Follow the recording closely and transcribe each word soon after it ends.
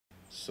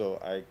So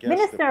I guess the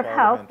Minister of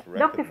Health, Parliament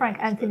Dr. Frank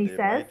recognized that Anthony there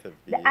says might have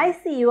the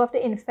been. ICU of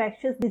the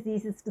infectious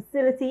diseases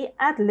facility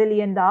at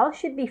Liliendaal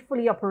should be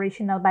fully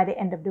operational by the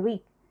end of the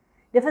week.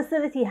 The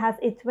facility has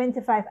a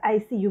 25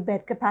 ICU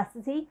bed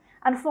capacity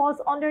and falls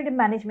under the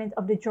management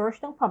of the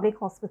Georgetown Public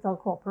Hospital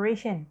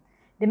Corporation.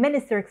 The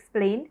minister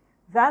explained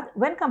that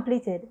when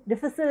completed, the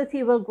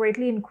facility will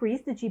greatly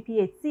increase the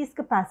GPHC's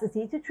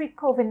capacity to treat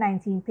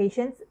COVID-19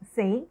 patients,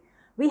 saying,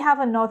 "We have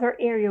another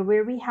area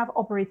where we have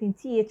operating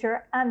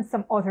theater and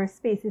some other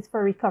spaces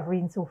for recovery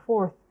and so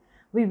forth.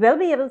 We will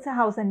be able to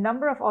house a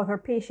number of other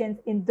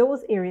patients in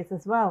those areas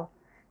as well.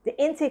 The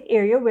intake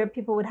area where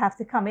people would have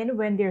to come in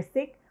when they're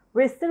sick,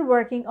 we're still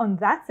working on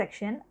that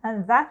section,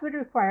 and that would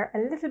require a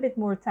little bit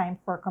more time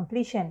for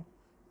completion.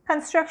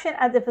 Construction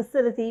at the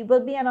facility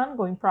will be an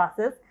ongoing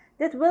process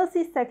that will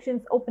see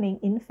sections opening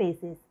in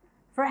phases."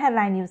 For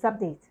Headline News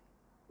Update,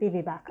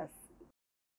 BIBI BACCHUS.